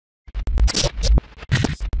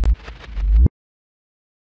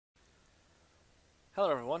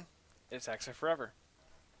Hello everyone, it's Axel Forever.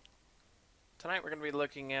 Tonight we're going to be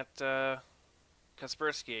looking at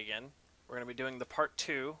Kaspersky again. We're going to be doing the part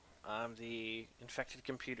 2 on the infected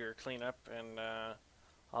computer cleanup and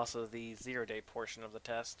also the 0-day portion of the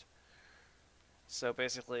test. So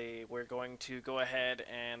basically we're going to go ahead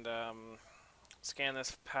and scan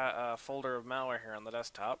this folder of malware here on the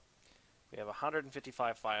desktop. We have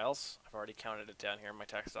 155 files. I've already counted it down here in my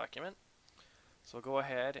text document. So we'll go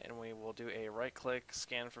ahead and we will do a right-click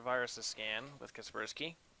scan for viruses scan with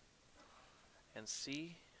Kaspersky and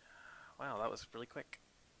see. Wow, that was really quick.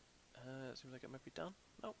 It seems like it might be done.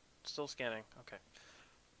 Nope, still scanning. Okay.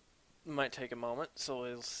 Might take a moment, so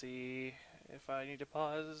we'll see if I need to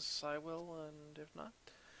pause. I will, and if not,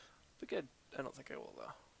 be good. I don't think I will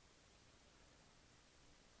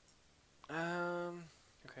though.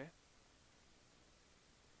 Okay.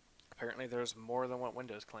 Apparently, there's more than what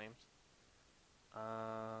Windows claims.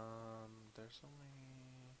 There's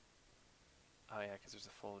only... Oh yeah, because there's a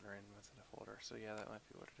folder in within a folder. So yeah, that might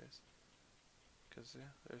be what it is. Because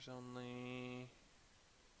yeah, there's only...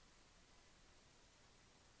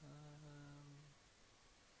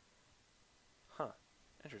 Huh.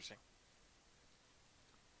 Interesting.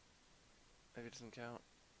 Maybe it doesn't count.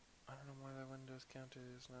 I don't know why the Windows count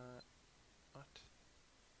is not... What?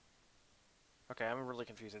 Okay, I'm really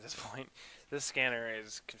confused at this point. This scanner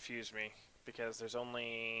has confused me because there's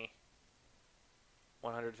only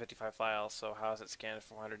 155 files, so how is it scanned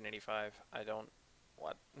from 185? I don't...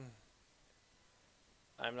 What?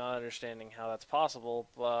 I'm not understanding how that's possible,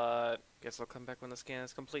 but guess I'll come back when the scan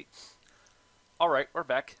is complete. Alright, we're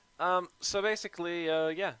back. So basically,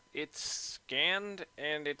 yeah, it scanned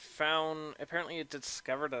and it found, apparently it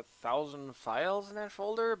discovered 1,000 files in that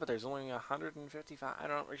folder, but there's only 155. I'm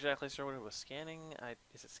not exactly sure what it was scanning.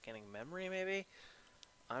 Is it scanning memory, maybe?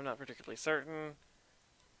 I'm not particularly certain.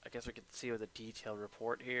 I guess we could see with a detailed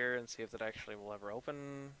report here and see if that actually will ever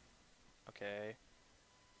open. Okay.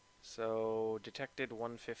 So, detected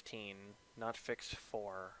 115, not fixed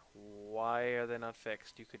 4. Why are they not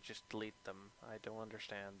fixed? You could just delete them. I don't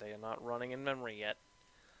understand. They are not running in memory yet.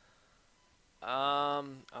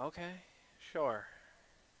 Okay. Sure.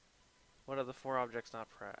 What are the 4 objects not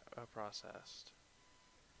processed?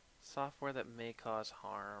 Software that may cause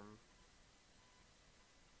harm.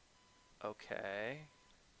 Okay.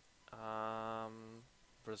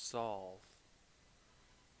 Resolve.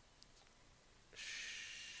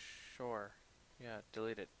 Sure. Yeah,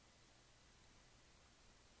 delete it.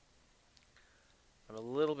 I'm a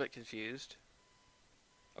little bit confused.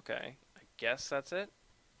 Okay, I guess that's it.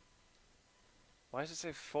 Why does it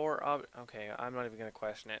say 4 okay, I'm not even going to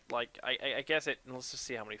question it. Like, I guess it... Let's just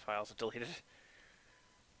see how many files it deleted.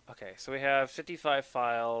 Okay, so we have 55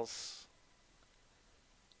 files.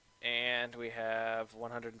 And we have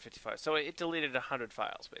 155. So it deleted 100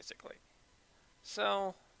 files, basically.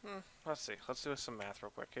 So... let's see. Let's do some math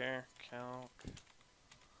real quick here. Calc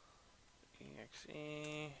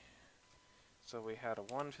exe. So we had a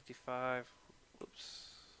 155. Whoops.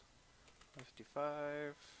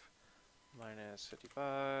 155 minus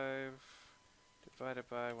 55 divided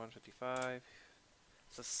by 155.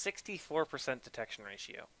 It's a 64% detection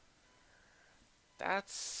ratio.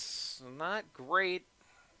 That's not great.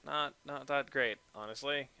 Not that great,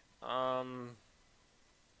 honestly.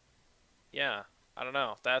 Yeah. I don't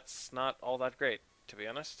know. That's not all that great, to be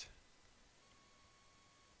honest.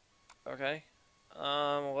 Okay.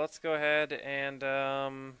 Let's go ahead and,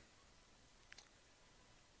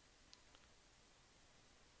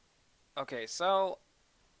 okay, so,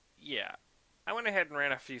 yeah. I went ahead and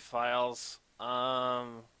ran a few files,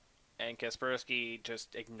 and Kaspersky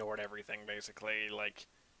just ignored everything, basically. Like,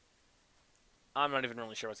 I'm not even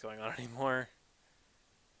really sure what's going on anymore.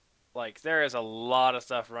 Like, there is a lot of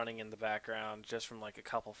stuff running in the background just from, like, a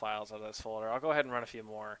couple files out of this folder. I'll go ahead and run a few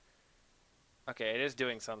more. Okay, it is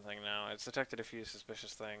doing something now. It's detected a few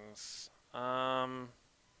suspicious things.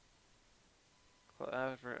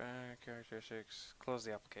 Characteristics. Close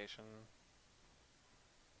the application.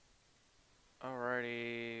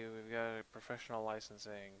 Alrighty, we've got professional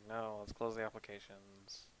licensing. No, let's close the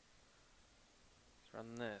applications. Let's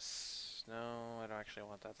run this. No, I don't actually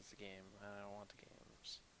want that. That's a game. I don't want the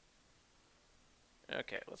games.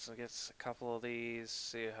 Okay, let's get a couple of these,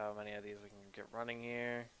 see how many of these we can get running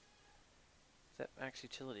here. Set max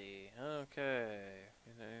utility. Okay.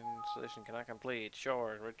 Installation cannot complete.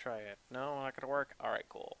 Sure, retry it. No, not gonna work. Alright,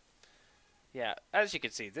 cool. Yeah, as you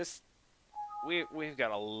can see, this we've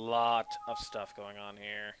got a lot of stuff going on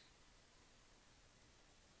here.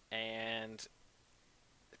 And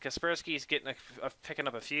Kaspersky's getting picking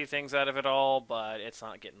up a few things out of it all, but it's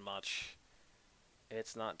not getting much.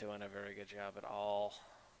 It's not doing a very good job at all,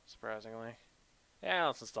 surprisingly. Yeah,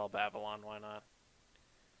 let's install Babylon, why not?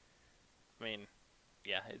 I mean,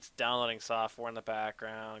 yeah, it's downloading software in the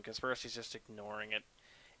background. Kaspersky's just ignoring it.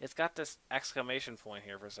 It's got this exclamation point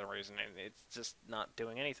here for some reason, and it's just not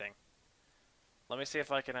doing anything. Let me see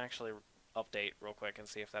if I can actually update real quick and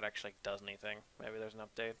see if that actually does anything. Maybe there's an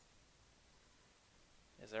update.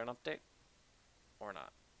 Is there an update? Or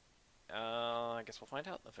not? I guess we'll find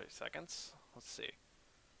out in a few seconds. Let's see.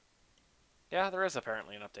 Yeah, there is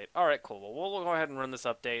apparently an update. Alright, cool. Well, we'll go ahead and run this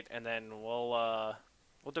update, and then we'll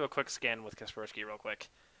do a quick scan with Kaspersky real quick.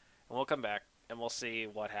 And we'll come back, and we'll see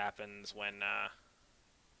what happens when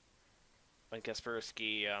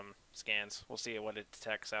Kaspersky scans. We'll see what it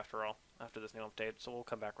detects after all, after this new update. So we'll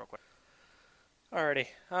come back real quick. Alrighty,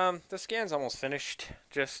 the scan's almost finished.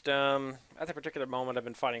 Just, at the particular moment, I've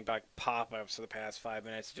been finding like pop-ups for the past 5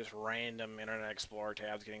 minutes, just random Internet Explorer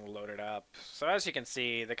tabs getting loaded up. So as you can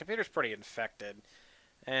see, the computer's pretty infected.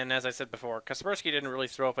 And as I said before, Kaspersky didn't really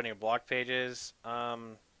throw up any block pages.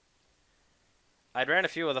 I'd ran a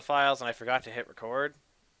few of the files and I forgot to hit record.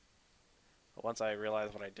 But once I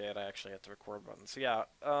realized what I did, I actually hit the record button. So yeah,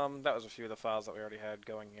 that was a few of the files that we already had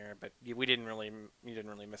going here. But you didn't really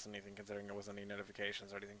miss anything considering there wasn't any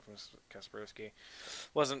notifications or anything from Kaspersky.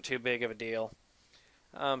 Wasn't too big of a deal.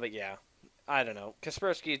 But yeah, I don't know.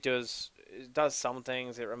 Kaspersky does some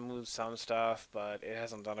things. It removes some stuff, but it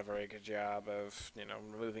hasn't done a very good job of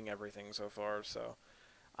removing everything so far. So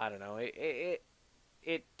I don't know.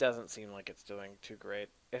 It doesn't seem like it's doing too great.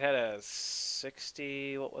 It had a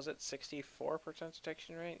 64%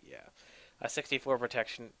 detection rate? Yeah. A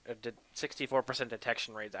 64%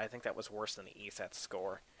 detection rate. I think that was worse than the ESET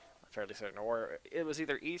score. I'm fairly certain. Or it was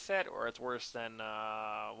either ESET or it's worse than,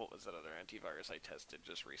 what was that other antivirus I tested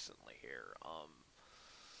just recently here?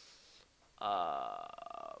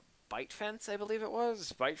 ByteFence, I believe it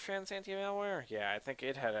was. ByteFence anti-malware. Yeah, I think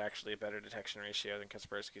it had actually a better detection ratio than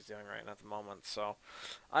Kaspersky's doing right now at the moment. So,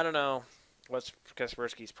 I don't know what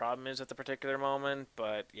Kaspersky's problem is at the particular moment,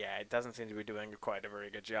 but yeah, it doesn't seem to be doing quite a very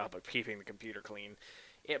good job of keeping the computer clean.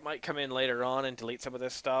 It might come in later on and delete some of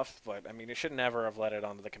this stuff, but I mean, it should never have let it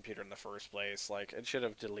onto the computer in the first place. Like, it should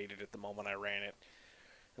have deleted it the moment I ran it,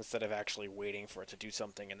 instead of actually waiting for it to do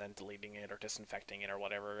something and then deleting it or disinfecting it or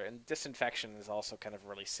whatever. And disinfection is also kind of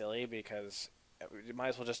really silly because you might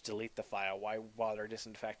as well just delete the file. Why bother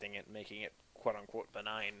disinfecting it and making it quote-unquote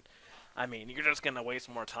benign? I mean, you're just going to waste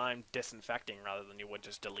more time disinfecting rather than you would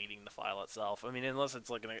just deleting the file itself. I mean, unless it's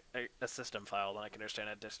like a system file, then I can understand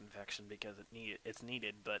a disinfection because it's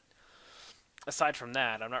needed. But aside from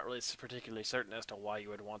that, I'm not really particularly certain as to why you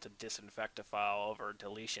would want to disinfect a file over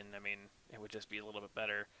deletion. I mean, it would just be a little bit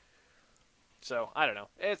better. So, I don't know.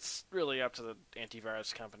 It's really up to the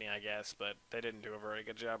antivirus company, I guess, but they didn't do a very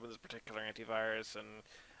good job with this particular antivirus, and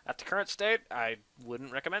at the current state, I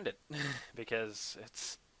wouldn't recommend it, because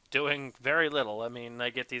it's doing very little. I mean,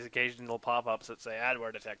 I get these occasional pop-ups that say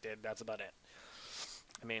adware detected, that's about it.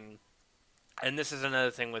 I mean, and this is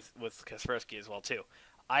another thing with Kaspersky as well, too.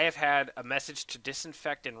 I have had a message to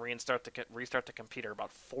disinfect and restart the computer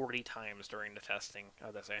about 40 times during the testing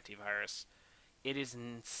of this antivirus. It is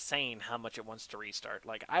insane how much it wants to restart.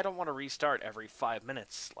 Like, I don't want to restart every 5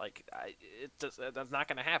 minutes. Like, that's not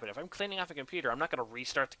going to happen. If I'm cleaning off a computer, I'm not going to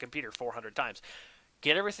restart the computer 400 times.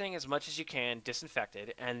 Get everything as much as you can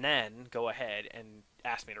disinfected, and then go ahead and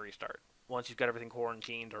ask me to restart once you've got everything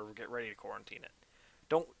quarantined or get ready to quarantine it.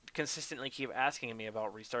 Don't consistently keep asking me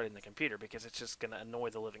about restarting the computer because it's just going to annoy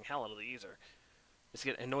the living hell out of the user.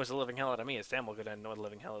 It annoys the living hell out of me. It's damn well going to annoy the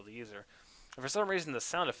living hell out of the user. And for some reason, the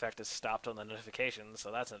sound effect is stopped on the notifications,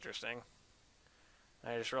 so that's interesting.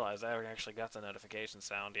 I just realized I haven't actually got the notification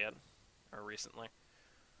sound yet, or recently.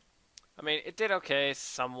 I mean, it did okay,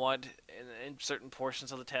 somewhat. In certain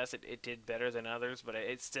portions of the test, it did better than others, but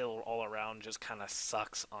it still, all around, just kind of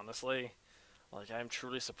sucks, honestly. Like, I'm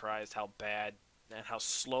truly surprised how bad and how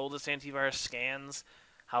slow this antivirus scans,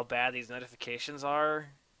 how bad these notifications are,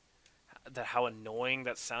 how annoying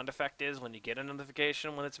that sound effect is when you get a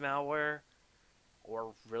notification when it's malware.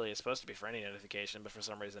 Or really, it's supposed to be for any notification, but for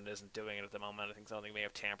some reason it isn't doing it at the moment. I think something may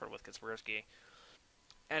have tampered with Kaspersky.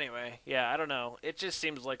 Anyway, yeah, I don't know. It just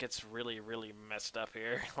seems like it's really, really messed up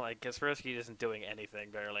here. Like, Kaspersky isn't doing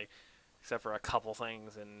anything, barely, except for a couple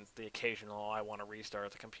things and the occasional, I want to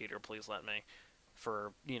restart the computer, please let me.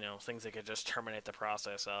 For, things they could just terminate the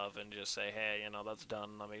process of and just say, hey, that's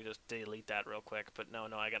done. Let me just delete that real quick. But no,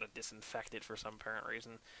 I gotta disinfect it for some apparent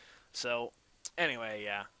reason. So, anyway,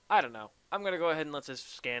 yeah, I don't know. I'm going to go ahead and let this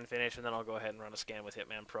scan finish, and then I'll go ahead and run a scan with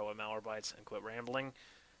Hitman Pro and Malwarebytes and quit rambling.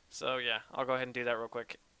 So, yeah, I'll go ahead and do that real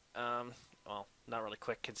quick. Well, not really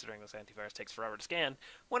quick considering this antivirus takes forever to scan.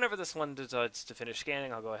 Whenever this one decides to finish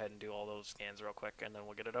scanning, I'll go ahead and do all those scans real quick, and then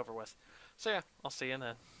we'll get it over with. So yeah, I'll see you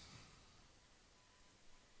then.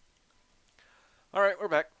 Alright, we're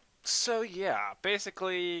back. So yeah,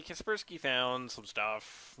 basically, Kaspersky found some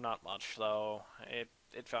stuff. Not much, though.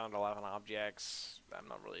 It found 11 objects. I'm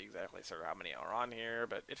not really exactly sure how many are on here,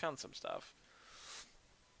 but it found some stuff.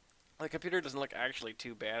 The computer doesn't look actually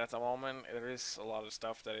too bad at the moment. There is a lot of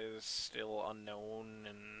stuff that is still unknown,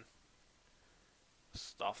 and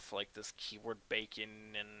stuff like this keyword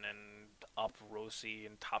bacon and up Rosie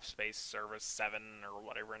and top space service 7 or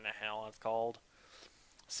whatever in the hell it's called.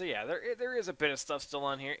 So yeah, there is a bit of stuff still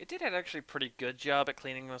on here. It did an actually pretty good job at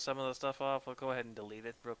cleaning some of the stuff off. We'll go ahead and delete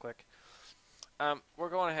it real quick. We're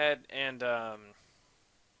going ahead and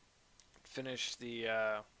finish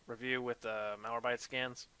the review with the Malwarebytes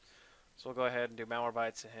scans. So we'll go ahead and do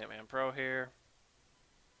Malwarebytes and Hitman Pro here.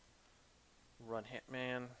 Run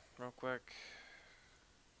Hitman real quick.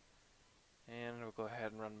 And we'll go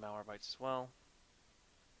ahead and run Malwarebytes as well.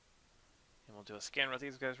 And we'll do a scan with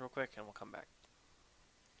these guys real quick, and we'll come back.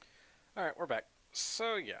 Alright, we're back.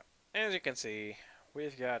 So yeah, as you can see,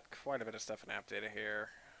 we've got quite a bit of stuff in App Data here.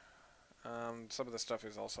 Some of the stuff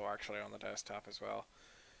is also actually on the desktop as well.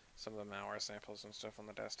 Some of the malware samples and stuff on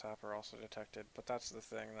the desktop are also detected, but that's the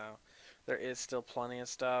thing though. There is still plenty of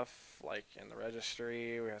stuff, like in the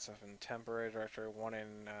registry. We have stuff in temporary directory, one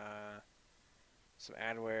in some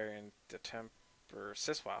adware in the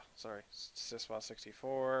syswa, sorry, syswa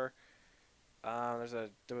 64.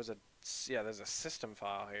 There's a system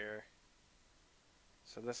file here.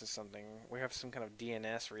 So this is something, we have some kind of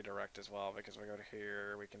DNS redirect as well, because we go to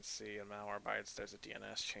here, we can see in Malwarebytes there's a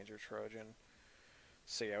DNS changer Trojan.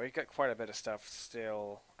 So yeah, we've got quite a bit of stuff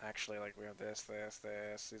still. Actually, like we have this.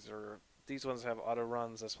 These ones have auto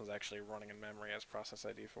runs. This one's actually running in memory as process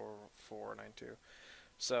ID 4492.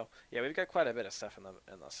 So yeah, we've got quite a bit of stuff in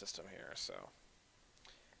the system here. So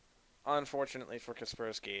unfortunately for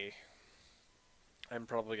Kaspersky, I'm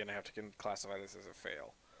probably gonna have to classify this as a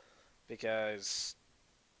fail, because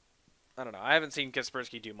I don't know. I haven't seen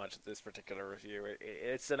Kaspersky do much of this particular review.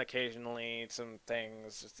 It's done occasionally some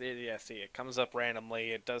things. It comes up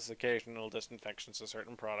randomly. It does occasional disinfections of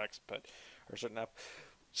certain products, or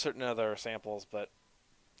certain other samples, but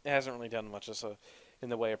it hasn't really done much in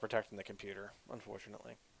the way of protecting the computer,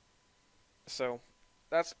 unfortunately. So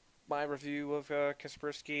that's my review of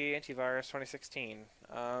Kaspersky Antivirus 2016.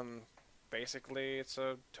 Basically, it's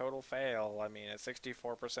a total fail. I mean, a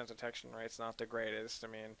 64% detection rate's not the greatest. I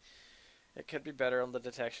mean, it could be better on the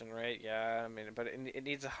detection rate, yeah. I mean, but it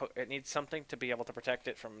needs something to be able to protect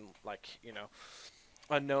it from, like,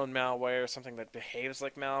 unknown malware, something that behaves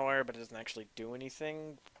like malware but doesn't actually do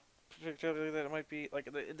anything particularly that it might be like.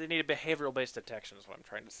 They need a behavioral-based detection is what I'm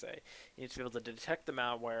trying to say. You need to be able to detect the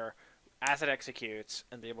malware as it executes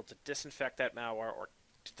and be able to disinfect that malware or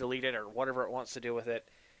to delete it or whatever it wants to do with it,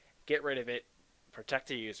 get rid of it, protect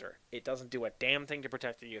the user. It doesn't do a damn thing to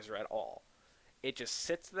protect the user at all. It just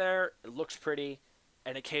sits there, it looks pretty,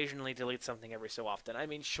 and occasionally deletes something every so often. I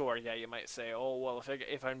mean, sure, yeah, you might say, oh, well,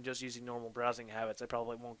 if I'm just using normal browsing habits, I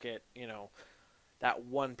probably won't get, that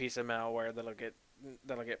one piece of malware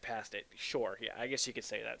that'll get past it. Sure, yeah, I guess you could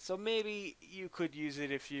say that. So maybe you could use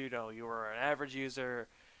it if you were an average user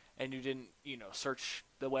and you didn't, search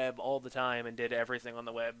the web all the time and did everything on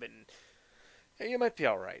the web, and you might be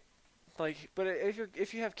all right. But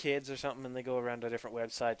if you have kids or something and they go around to different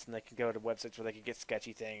websites and they can go to websites where they can get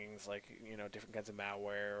sketchy things like different kinds of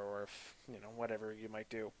malware or whatever you might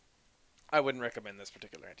do, I wouldn't recommend this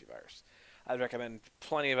particular antivirus. I'd recommend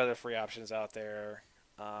plenty of other free options out there.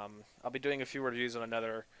 I'll be doing a few reviews on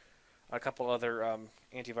a couple other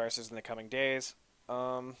antiviruses in the coming days.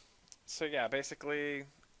 So yeah, basically,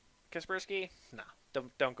 Kaspersky, nah,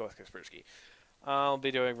 don't go with Kaspersky. I'll be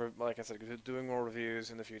doing, like I said, doing more reviews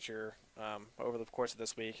in the future over the course of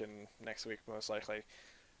this week and next week, most likely,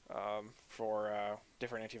 for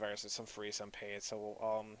different antiviruses, some free, some paid.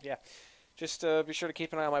 So, yeah, just be sure to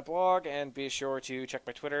keep an eye on my blog and be sure to check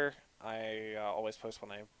my Twitter. I always post on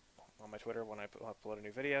my Twitter when I upload a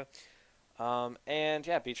new video. And,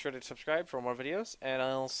 yeah, be sure to subscribe for more videos, and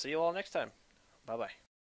I'll see you all next time. Bye-bye.